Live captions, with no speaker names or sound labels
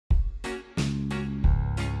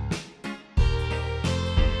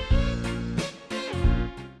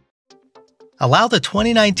Allow the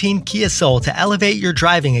 2019 Kia Soul to elevate your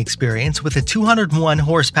driving experience with a 201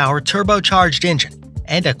 horsepower turbocharged engine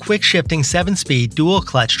and a quick-shifting 7-speed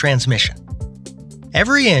dual-clutch transmission.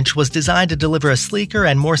 Every inch was designed to deliver a sleeker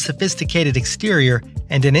and more sophisticated exterior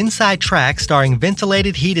and an inside track starring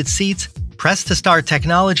ventilated heated seats, press-to-start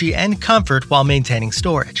technology, and comfort while maintaining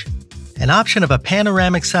storage. An option of a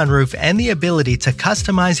panoramic sunroof and the ability to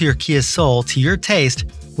customize your Kia Soul to your taste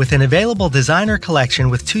with an available designer collection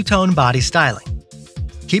with two-tone body styling,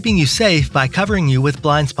 keeping you safe by covering you with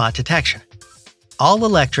blind spot detection. All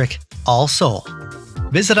electric, all Soul.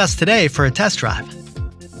 Visit us today for a test drive.